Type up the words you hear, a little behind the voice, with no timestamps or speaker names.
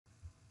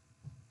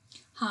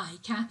Hi,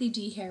 Kathy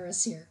D.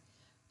 Harris here.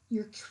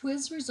 Your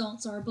quiz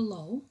results are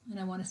below, and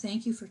I want to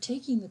thank you for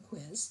taking the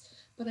quiz,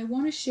 but I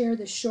want to share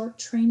the short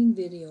training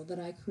video that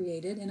I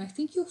created, and I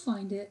think you'll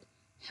find it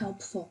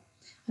helpful.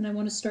 And I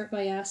want to start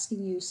by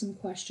asking you some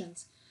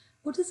questions.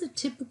 What does a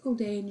typical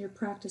day in your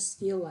practice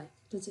feel like?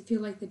 Does it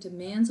feel like the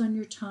demands on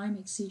your time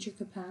exceed your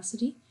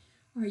capacity?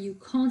 Are you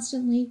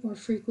constantly or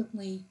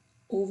frequently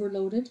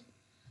overloaded?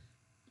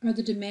 Are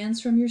the demands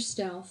from your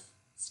staff,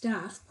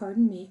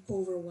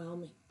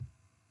 overwhelming?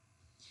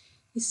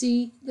 You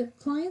see, the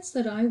clients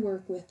that I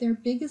work with, their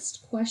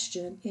biggest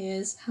question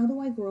is, how do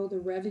I grow the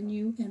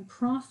revenue and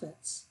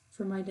profits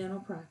for my dental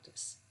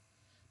practice?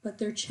 But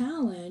their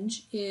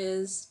challenge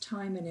is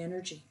time and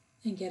energy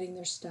and getting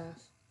their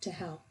staff to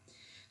help.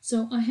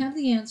 So I have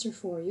the answer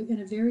for you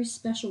in a very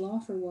special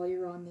offer while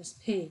you're on this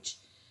page.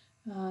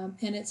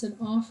 And it's an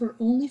offer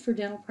only for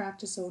dental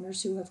practice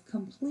owners who have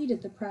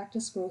completed the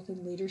Practice Growth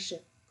and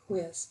Leadership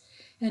quiz,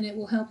 and it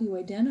will help you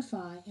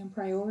identify and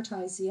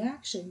prioritize the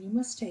action you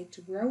must take to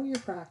grow your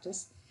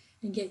practice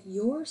and get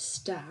your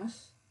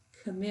staff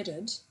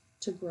committed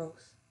to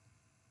growth.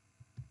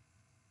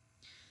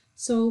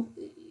 So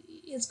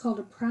it's called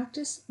a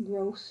Practice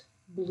Growth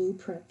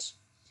Blueprint,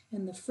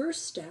 and the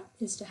first step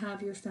is to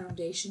have your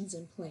foundations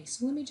in place.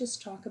 So let me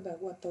just talk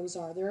about what those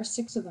are. There are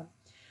 6 of them.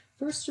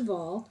 First of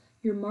all,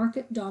 your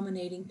market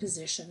dominating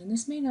position, and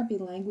this may not be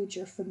language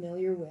you're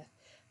familiar with.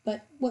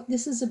 But what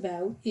this is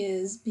about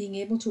is being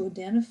able to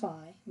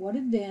identify what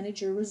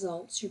advantage or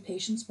results your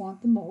patients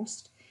want the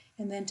most,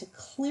 and then to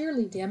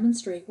clearly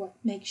demonstrate what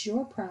makes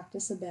your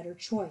practice a better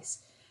choice.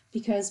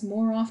 Because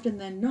more often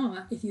than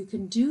not, if you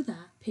can do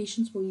that,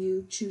 patients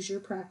will choose your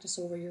practice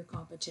over your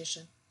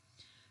competition.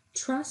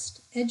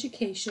 Trust,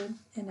 education,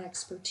 and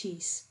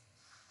expertise.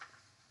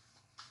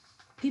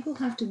 People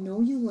have to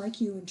know you, like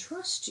you, and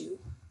trust you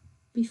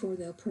before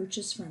they'll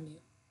purchase from you.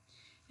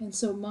 And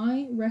so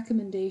my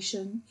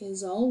recommendation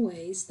is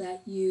always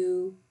that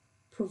you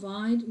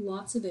provide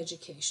lots of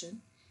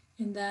education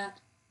and that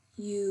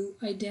you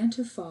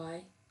identify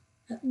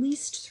at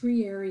least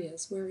 3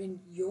 areas where in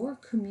your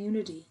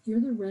community you're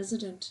the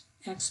resident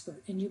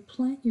expert and you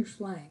plant your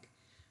flag.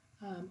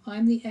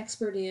 I'm the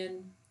expert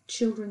in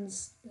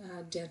children's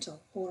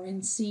dental, or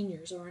in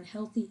seniors, or in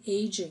healthy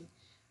aging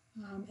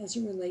as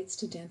it relates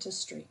to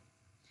dentistry.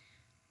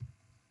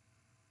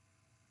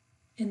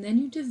 And then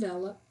you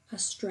develop a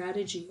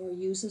strategy or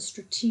use a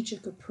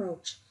strategic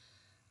approach.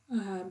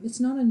 It's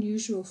not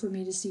unusual for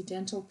me to see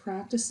dental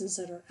practices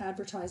that are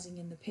advertising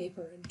in the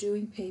paper and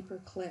doing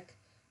pay-per-click,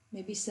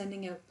 maybe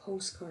sending out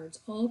postcards,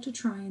 all to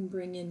try and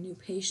bring in new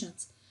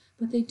patients.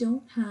 But they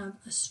don't have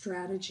a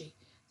strategy.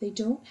 They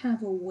don't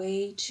have a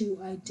way to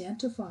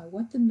identify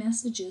what the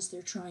message is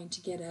they're trying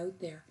to get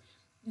out there.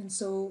 And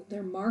so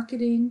their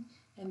marketing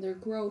and their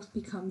growth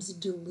becomes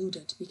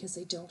diluted because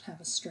they don't have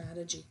a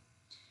strategy.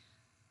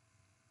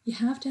 You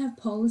have to have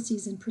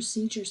policies and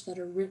procedures that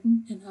are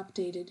written and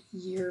updated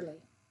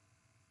yearly.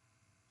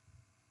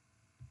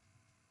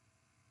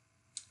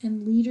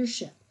 And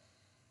leadership.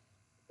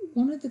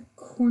 One of the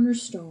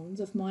cornerstones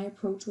of my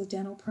approach with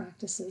dental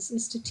practices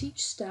is to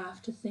teach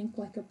staff to think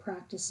like a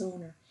practice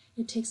owner.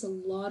 It takes a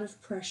lot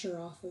of pressure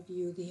off of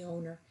you, the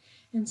owner.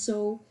 And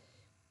so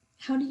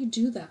how do you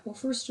do that? Well,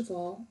 first of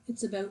all,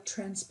 it's about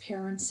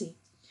transparency.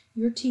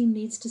 Your team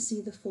needs to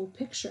see the full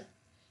picture.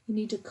 You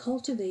need to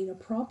cultivate a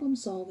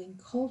problem-solving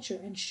culture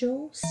and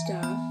show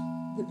staff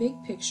the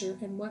big picture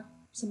and what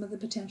some of the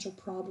potential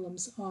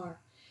problems are.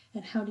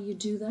 And how do you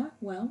do that?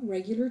 Well,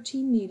 regular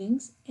team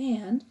meetings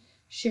and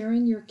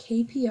sharing your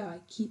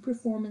KPI, key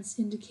performance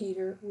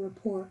indicator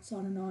reports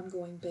on an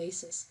ongoing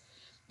basis.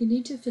 You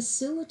need to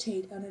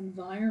facilitate an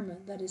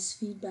environment that is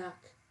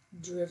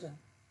feedback-driven.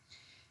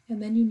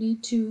 And then you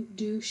need to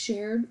do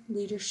shared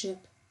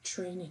leadership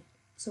training.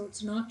 So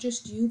it's not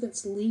just you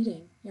that's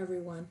leading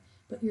everyone,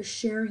 but you're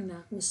sharing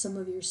that with some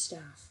of your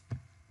staff.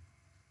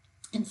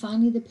 And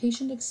finally, the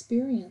patient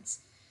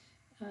experience,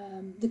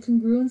 the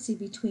congruency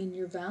between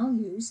your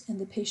values and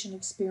the patient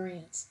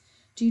experience.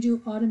 Do you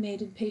do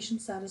automated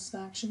patient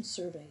satisfaction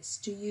surveys?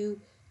 Do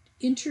you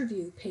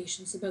interview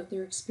patients about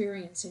their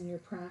experience in your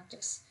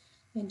practice?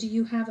 And do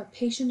you have a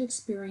patient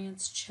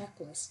experience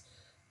checklist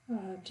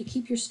to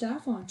keep your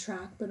staff on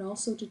track, but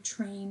also to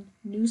train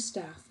new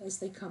staff as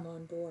they come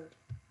on board?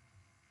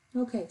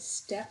 Okay,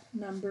 step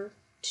number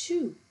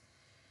 2.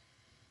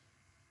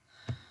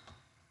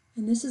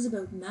 And this is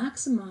about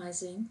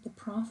maximizing the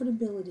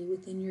profitability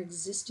within your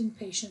existing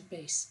patient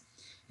base.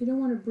 You don't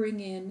want to bring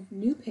in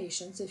new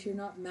patients if you're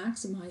not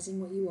maximizing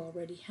what you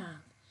already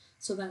have.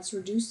 So that's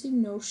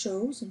reducing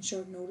no-shows and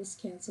short notice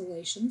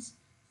cancellations,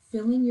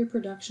 filling your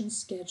production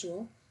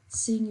schedule,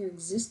 seeing your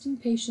existing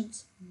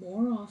patients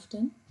more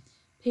often,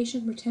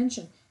 patient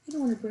retention. You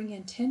don't want to bring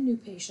in 10 new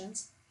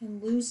patients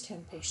and lose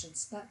 10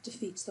 patients. That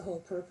defeats the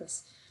whole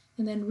purpose.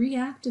 And then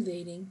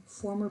reactivating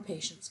former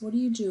patients. What are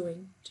you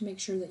doing to make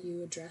sure that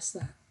you address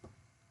that?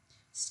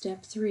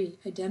 Step 3,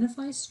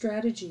 identify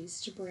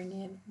strategies to bring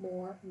in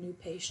more new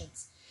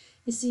patients.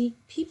 You see,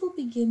 people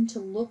begin to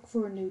look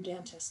for a new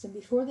dentist, and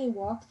before they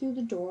walk through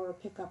the door or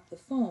pick up the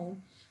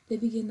phone, they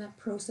begin that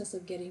process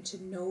of getting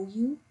to know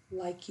you,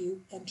 like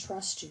you, and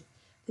trust you.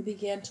 They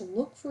begin to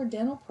look for a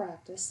dental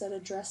practice that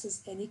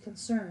addresses any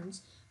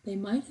concerns they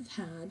might have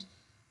had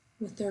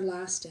with their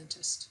last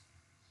dentist.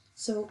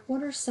 So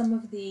what are some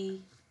of the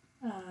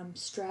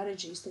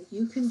strategies that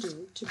you can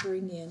do to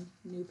bring in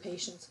new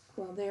patients?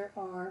 Well, there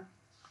are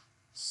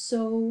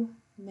so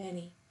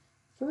many.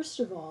 First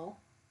of all,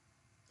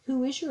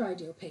 who is your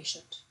ideal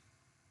patient?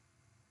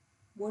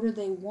 What do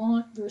they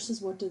want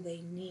versus what do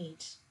they need?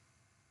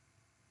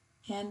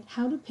 And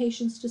how do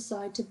patients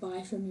decide to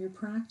buy from your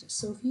practice?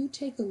 So if you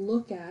take a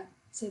look at,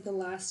 say, the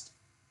last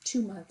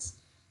 2 months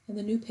and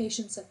the new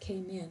patients that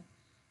came in,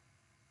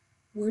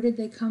 where did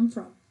they come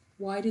from?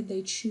 Why did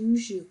they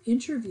choose you?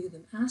 Interview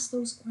them. Ask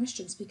those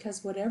questions,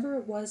 because whatever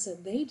it was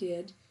that they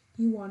did,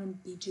 you want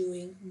to be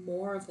doing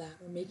more of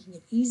that or making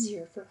it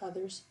easier for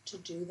others to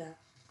do that.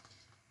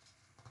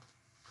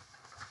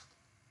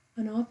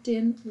 An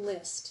opt-in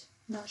list.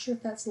 Not sure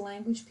if that's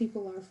language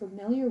people are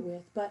familiar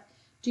with, but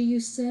do you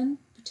send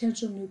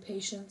potential new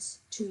patients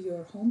to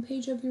your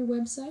homepage of your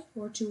website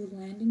or to a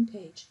landing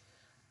page?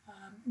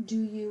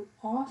 Do you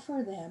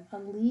offer them a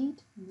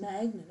lead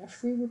magnet, a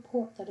free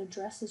report that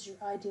addresses your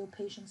ideal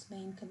patient's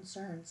main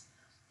concerns?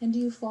 And do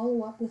you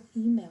follow up with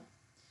email?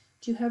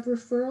 Do you have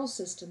referral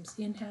systems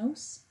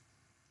in-house,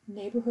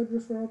 neighborhood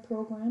referral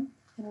program,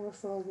 and a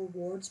referral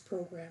rewards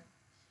program?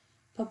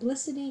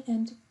 Publicity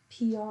and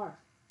PR.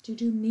 Do you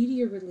do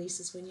media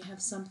releases when you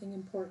have something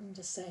important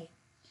to say?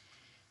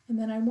 And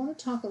then I want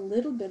to talk a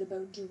little bit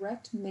about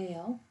direct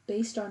mail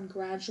based on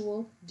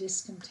gradual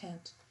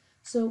discontent.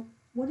 So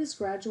what is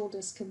gradual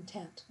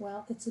discontent?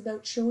 Well, it's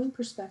about showing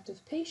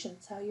prospective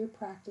patients how your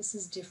practice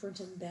is different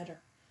and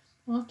better.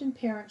 Often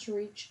parents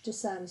reach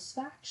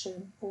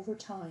dissatisfaction over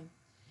time.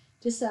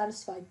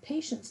 Dissatisfied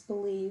patients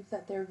believe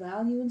that their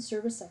value and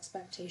service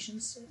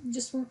expectations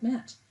just weren't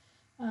met.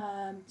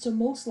 So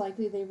most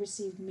likely they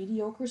received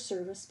mediocre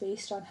service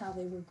based on how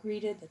they were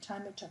greeted, the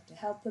time it took to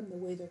help them, the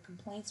way their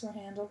complaints were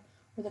handled,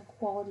 or the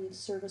quality of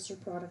service or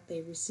product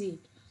they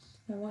received.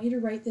 And I want you to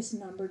write this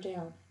number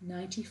down,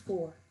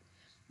 94.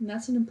 And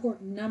that's an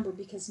important number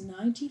because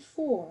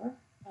 94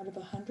 out of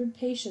 100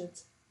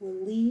 patients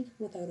will leave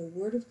without a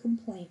word of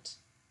complaint.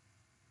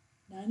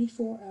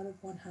 94 out of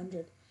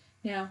 100.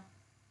 Now,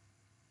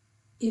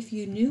 if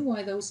you knew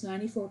why those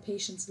 94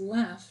 patients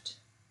left,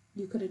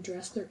 you could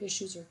address their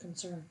issues or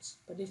concerns.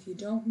 But if you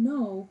don't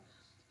know,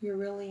 you're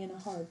really in a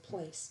hard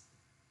place.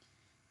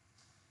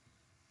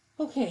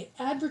 Okay,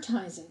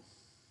 advertising.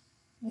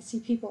 I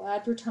see people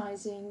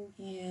advertising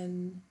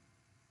in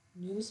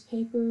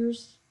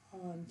newspapers,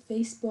 on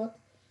Facebook,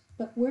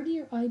 but where do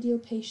your ideal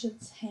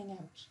patients hang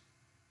out?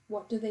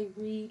 What do they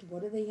read?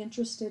 What are they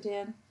interested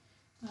in?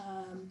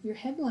 Your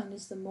headline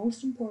is the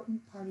most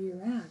important part of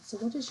your ad. So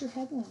what does your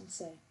headline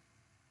say?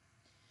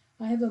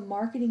 I have a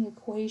marketing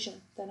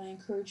equation that I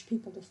encourage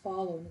people to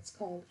follow, and it's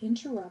called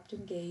interrupt,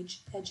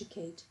 engage,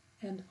 educate,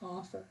 and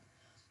offer.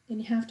 And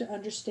you have to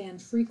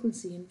understand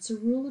frequency, and it's a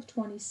rule of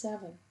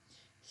 27.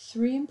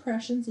 3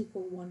 impressions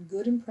equal 1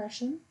 good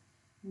impression.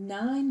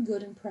 9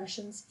 good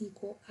impressions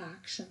equal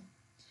action.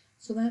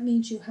 So that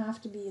means you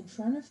have to be in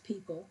front of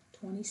people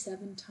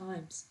 27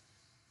 times.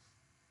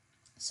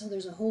 So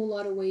there's a whole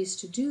lot of ways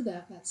to do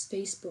that. That's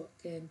Facebook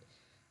and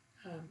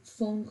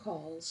phone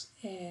calls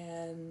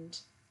and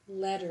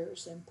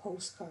letters and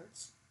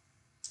postcards.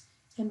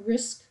 And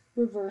risk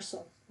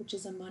reversal, which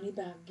is a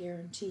money-back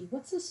guarantee.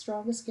 What's the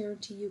strongest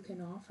guarantee you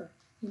can offer?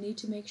 You need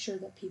to make sure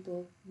that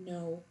people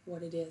know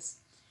what it is.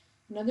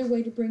 Another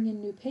way to bring in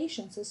new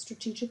patients is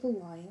strategic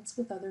alliance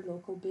with other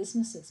local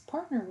businesses.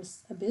 Partner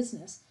with a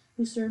business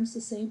who serves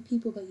the same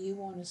people that you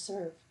want to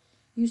serve.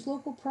 Use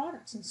local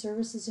products and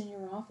services in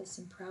your office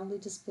and proudly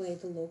display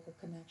the local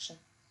connection.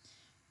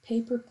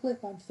 Pay-per-click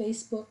on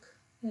Facebook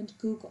and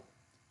Google.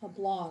 A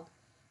blog.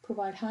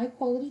 Provide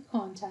high-quality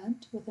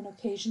content with an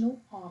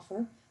occasional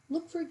offer.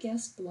 Look for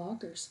guest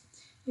bloggers.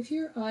 If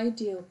you're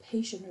ideal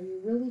patient or you're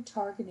really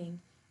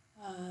targeting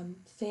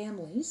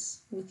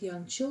families with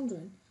young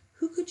children,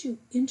 who could you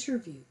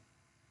interview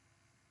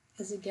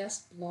as a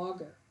guest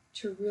blogger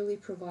to really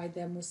provide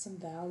them with some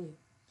value?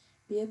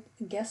 Be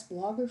a guest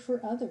blogger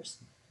for others.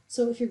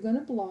 So if you're going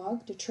to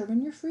blog,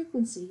 determine your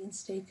frequency and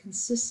stay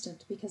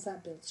consistent because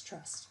that builds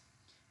trust.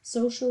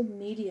 Social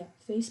media.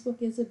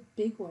 Facebook is a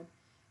big one.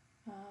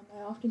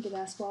 I often get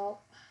asked,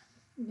 well,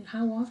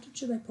 how often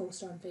should I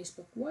post on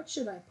Facebook? What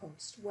should I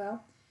post?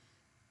 Well,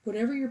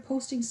 whatever your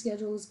posting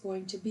schedule is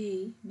going to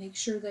be, make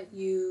sure that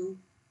you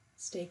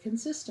stay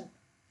consistent.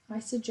 I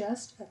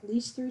suggest at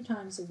least 3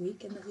 times a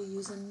week and that you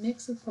use a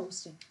mix of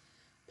posting.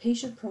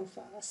 Patient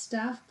profile,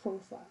 staff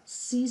profile,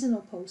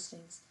 seasonal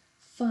postings,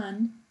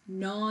 fun,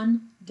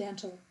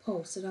 non-dental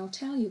posts. And I'll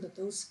tell you that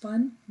those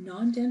fun,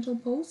 non-dental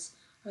posts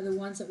are the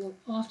ones that will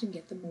often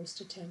get the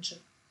most attention.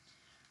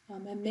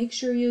 And make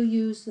sure you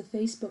use the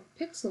Facebook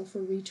pixel for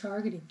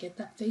retargeting. Get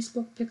that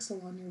Facebook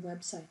pixel on your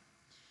website.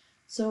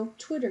 So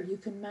Twitter, you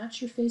can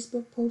match your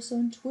Facebook posts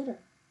on Twitter.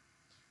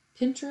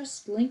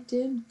 Pinterest,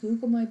 LinkedIn,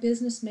 Google My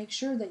Business, make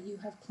sure that you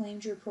have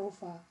claimed your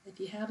profile. If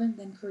you haven't,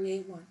 then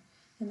create one.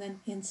 And then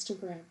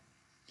Instagram.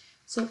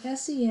 So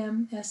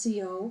SEM,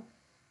 SEO,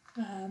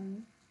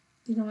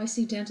 I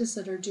see dentists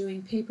that are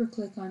doing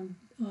pay-per-click on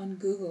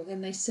Google,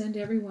 and they send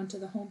everyone to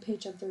the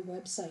homepage of their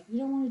website. You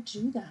don't want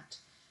to do that.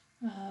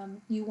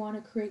 You want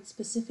to create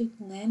specific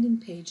landing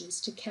pages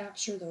to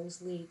capture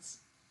those leads.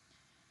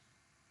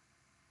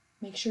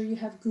 Make sure you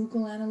have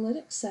Google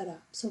Analytics set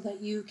up so that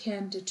you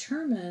can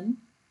determine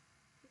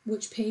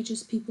which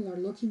pages people are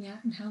looking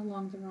at and how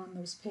long they're on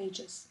those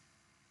pages.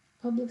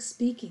 Public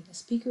speaking. The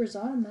speaker is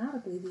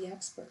automatically the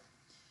expert.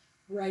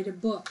 Write a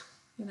book.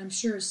 And I'm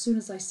sure as soon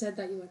as I said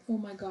that, you went, oh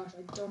my gosh,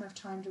 I don't have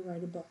time to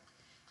write a book.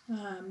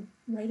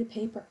 Write a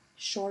paper.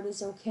 Short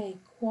is okay.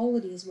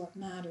 Quality is what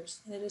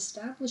matters. And it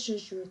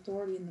establishes your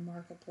authority in the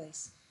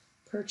marketplace.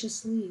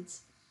 Purchase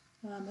leads.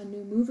 A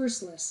new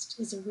movers list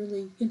is a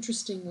really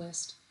interesting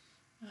list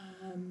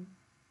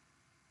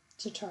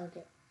to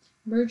target.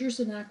 Mergers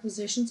and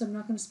acquisitions. I'm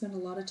not going to spend a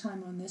lot of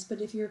time on this,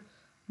 but if you're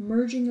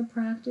merging a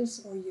practice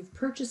or you've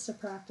purchased a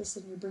practice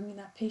and you're bringing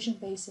that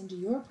patient base into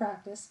your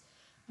practice,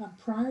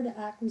 prior to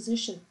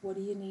acquisition, what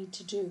do you need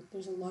to do?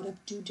 There's a lot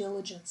of due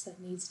diligence that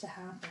needs to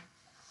happen.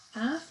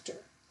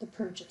 After the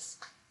purchase,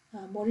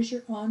 what is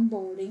your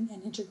onboarding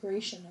and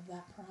integration of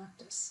that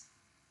practice?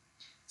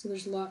 So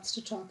there's lots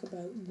to talk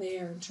about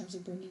there in terms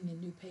of bringing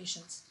in new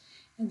patients.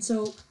 And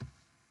so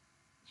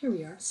here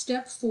we are.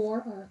 Step 4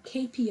 are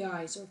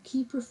KPIs, or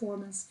key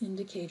performance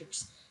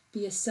indicators.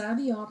 Be a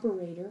savvy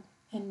operator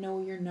and know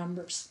your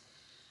numbers.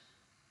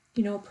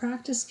 A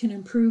practice can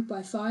improve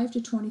by 5 to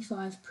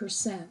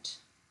 25%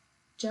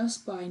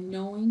 just by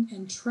knowing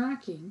and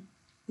tracking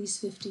these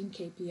 15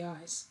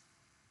 KPIs.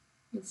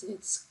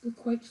 It's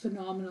quite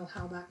phenomenal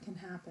how that can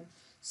happen.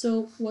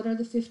 So what are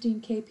the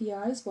 15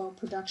 KPIs? Well,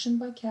 production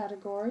by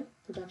category,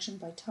 production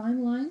by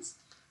timelines,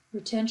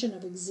 retention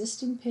of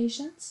existing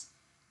patients,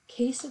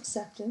 case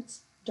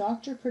acceptance,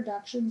 doctor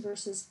production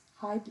versus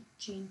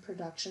hygiene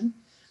production.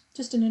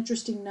 Just an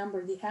interesting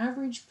number. The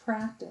average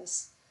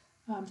practice,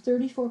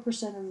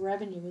 34% of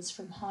revenue is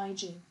from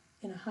hygiene.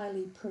 In a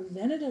highly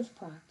preventative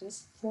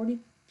practice, 46%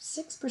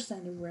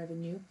 of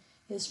revenue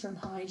is from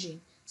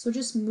hygiene. So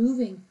just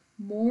moving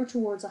more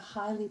towards a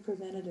highly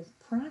preventative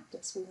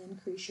practice will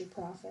increase your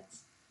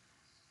profits.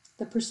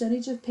 The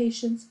percentage of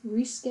patients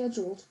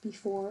rescheduled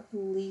before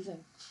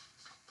leaving.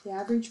 The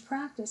average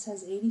practice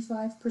has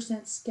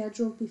 85%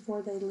 scheduled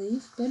before they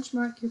leave.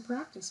 Benchmark your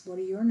practice. What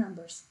are your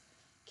numbers?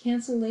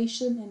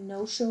 Cancellation and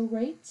no-show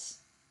rates.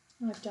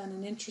 I've done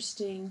an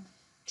interesting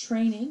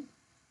training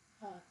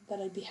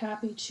that I'd be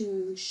happy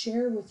to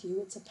share with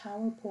you. It's a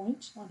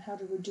PowerPoint on how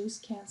to reduce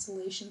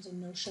cancellations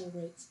and no-show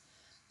rates.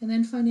 And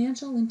then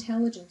financial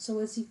intelligence. So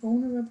as the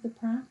owner of the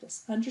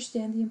practice,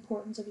 understand the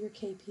importance of your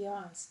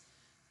KPIs.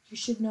 You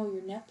should know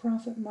your net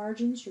profit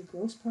margins, your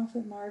gross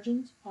profit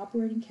margins,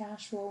 operating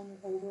cash flow, and your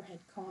overhead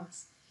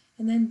costs.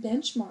 And then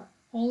benchmark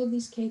all of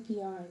these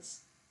KPIs.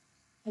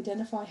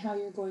 Identify how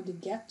you're going to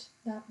get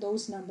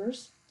those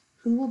numbers,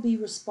 who will be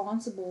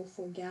responsible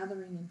for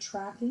gathering and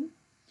tracking,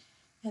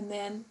 and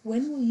then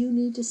when will you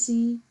need to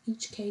see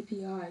each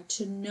KPI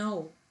to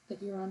know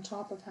that you're on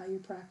top of how your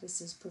practice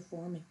is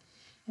performing.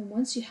 And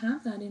once you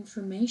have that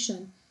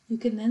information, you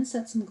can then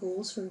set some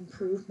goals for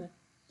improvement.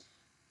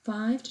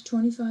 5 to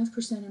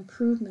 25%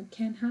 improvement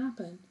can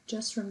happen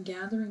just from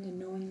gathering and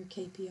knowing your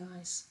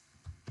KPIs.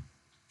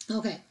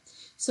 Okay,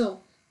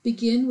 so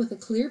begin with a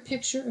clear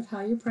picture of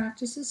how your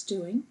practice is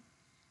doing.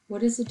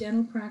 What is a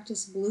dental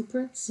practice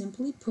blueprint?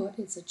 Simply put,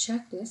 it's a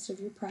checklist of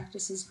your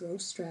practice's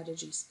growth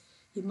strategies.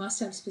 You must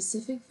have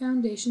specific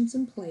foundations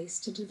in place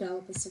to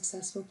develop a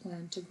successful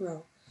plan to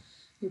grow.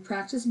 Your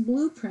practice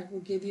blueprint will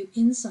give you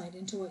insight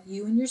into what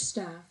you and your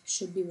staff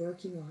should be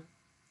working on.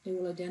 It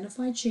will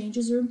identify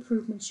changes or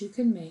improvements you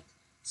can make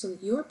so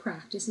that your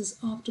practice is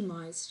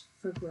optimized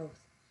for growth.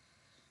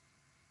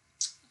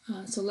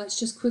 So let's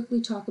just quickly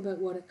talk about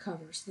what it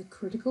covers. The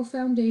critical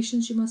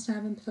foundations you must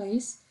have in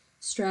place,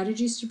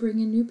 strategies to bring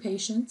in new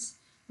patients,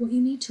 what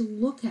you need to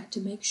look at to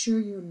make sure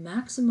you're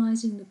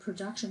maximizing the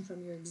production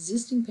from your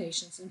existing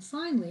patients, and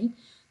finally,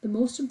 the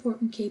most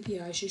important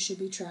KPIs you should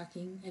be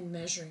tracking and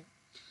measuring.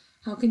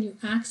 How can you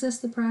access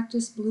the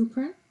practice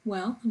blueprint?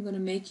 Well, I'm going to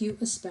make you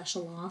a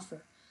special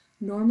offer.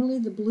 Normally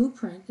the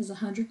blueprint is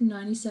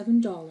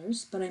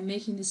 $197, but I'm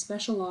making a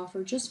special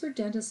offer just for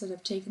dentists that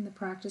have taken the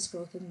practice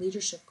growth and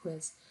leadership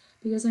quiz,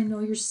 because I know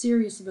you're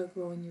serious about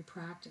growing your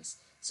practice.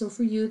 So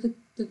for you,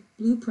 the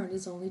blueprint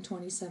is only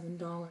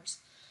 $27.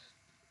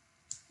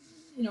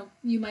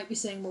 You might be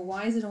saying, well,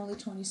 why is it only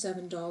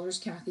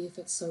 $27, Kathy, if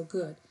it's so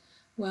good?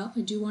 Well,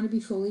 I do want to be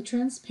fully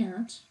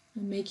transparent.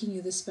 I'm making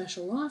you this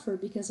special offer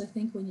because I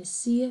think when you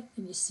see it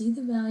and you see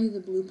the value the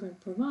blueprint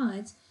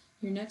provides,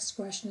 your next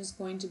question is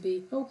going to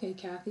be, okay,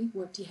 Kathy,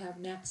 what do you have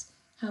next?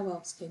 How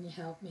else can you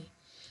help me?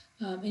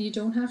 And you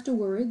don't have to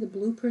worry. The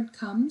blueprint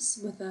comes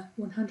with a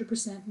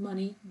 100%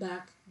 money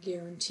back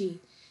guarantee.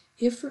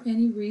 If for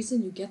any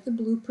reason you get the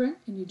blueprint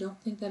and you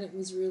don't think that it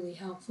was really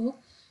helpful,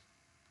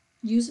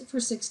 use it for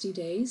 60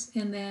 days,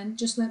 and then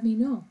just let me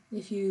know.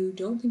 If you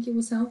don't think it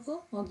was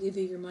helpful, I'll give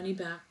you your money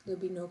back.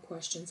 There'll be no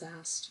questions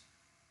asked.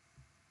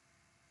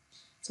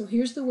 So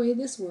here's the way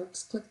this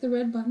works. Click the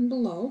red button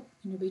below,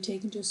 and you'll be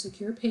taken to a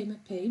secure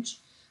payment page.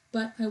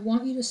 But I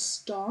want you to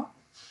stop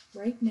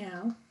right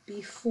now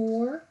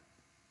before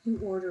you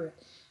order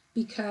it,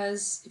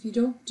 because if you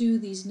don't do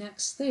these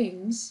next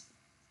things,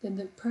 then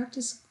the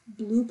practice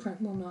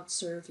blueprint will not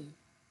serve you.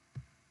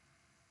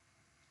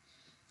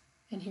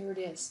 And here it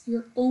is.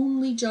 Your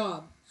only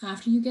job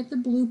after you get the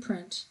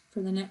blueprint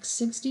for the next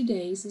 60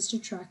 days is to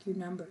track your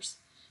numbers.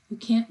 You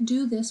can't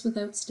do this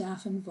without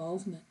staff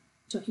involvement.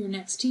 So at your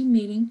next team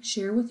meeting,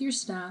 share with your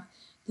staff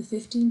the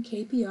 15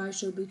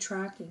 KPIs you'll be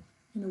tracking.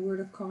 And a word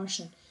of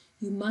caution,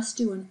 you must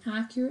do an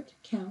accurate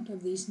count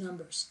of these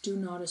numbers. Do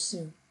not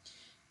assume.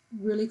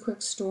 Really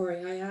quick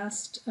story. I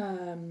asked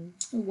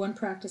one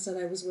practice that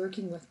I was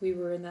working with, we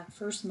were in that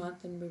first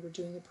month and we were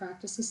doing a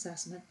practice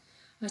assessment.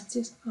 I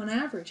said, on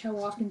average, how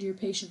often do your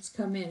patients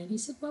come in? And he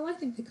said, well, I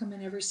think they come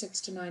in every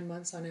 6 to 9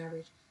 months on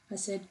average. I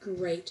said,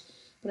 great,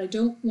 but I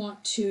don't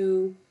want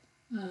to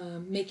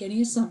make any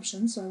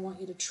assumptions, so I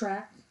want you to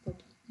track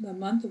the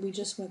month that we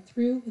just went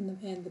through and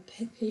the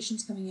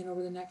patients coming in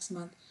over the next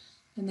month,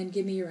 and then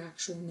give me your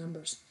actual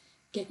numbers.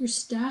 Get your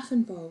staff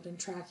involved in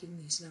tracking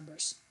these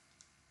numbers.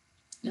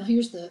 Now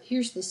here's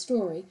the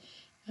story.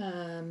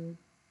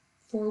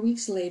 4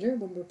 weeks later,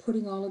 when we're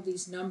putting all of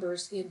these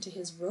numbers into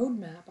his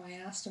roadmap, I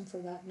asked him for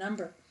that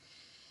number.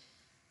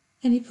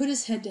 And he put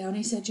his head down.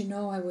 He said,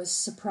 I was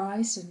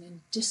surprised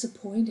and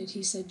disappointed.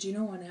 He said,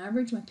 on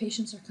average, my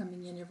patients are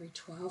coming in every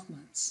 12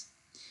 months.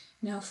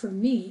 Now, for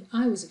me,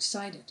 I was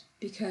excited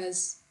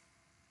because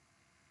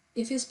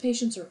if his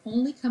patients are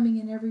only coming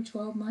in every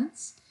 12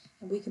 months,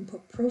 and we can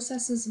put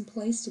processes in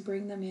place to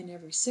bring them in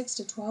every 6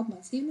 to 12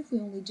 months, even if we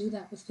only do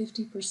that with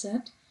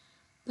 50%,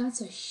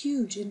 that's a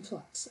huge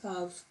influx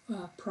of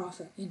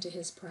profit into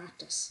his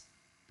practice.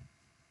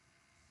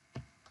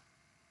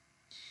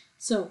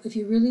 So if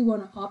you really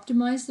want to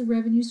optimize the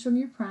revenues from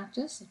your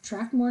practice,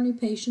 attract more new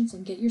patients,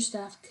 and get your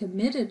staff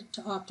committed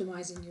to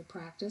optimizing your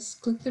practice,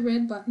 click the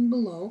red button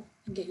below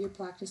and get your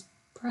practice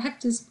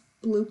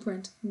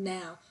blueprint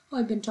now. Oh,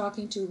 I've been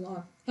talking too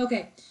long.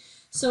 Okay,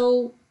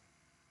 so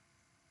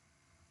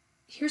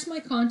here's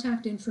my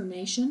contact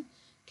information.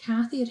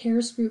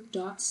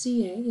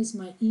 Kathy@harrisgroup.ca is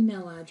my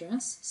email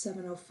address.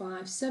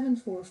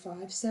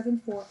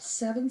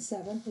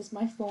 705-745-7477 is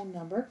my phone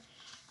number.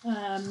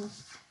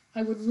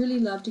 I would really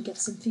love to get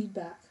some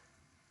feedback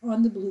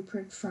on the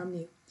blueprint from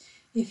you.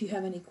 If you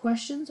have any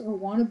questions or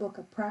want to book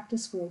a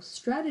practice growth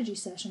strategy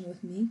session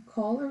with me,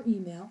 call or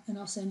email, and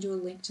I'll send you a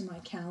link to my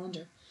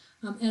calendar.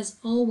 As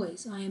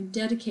always, I am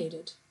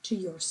dedicated to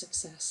your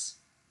success.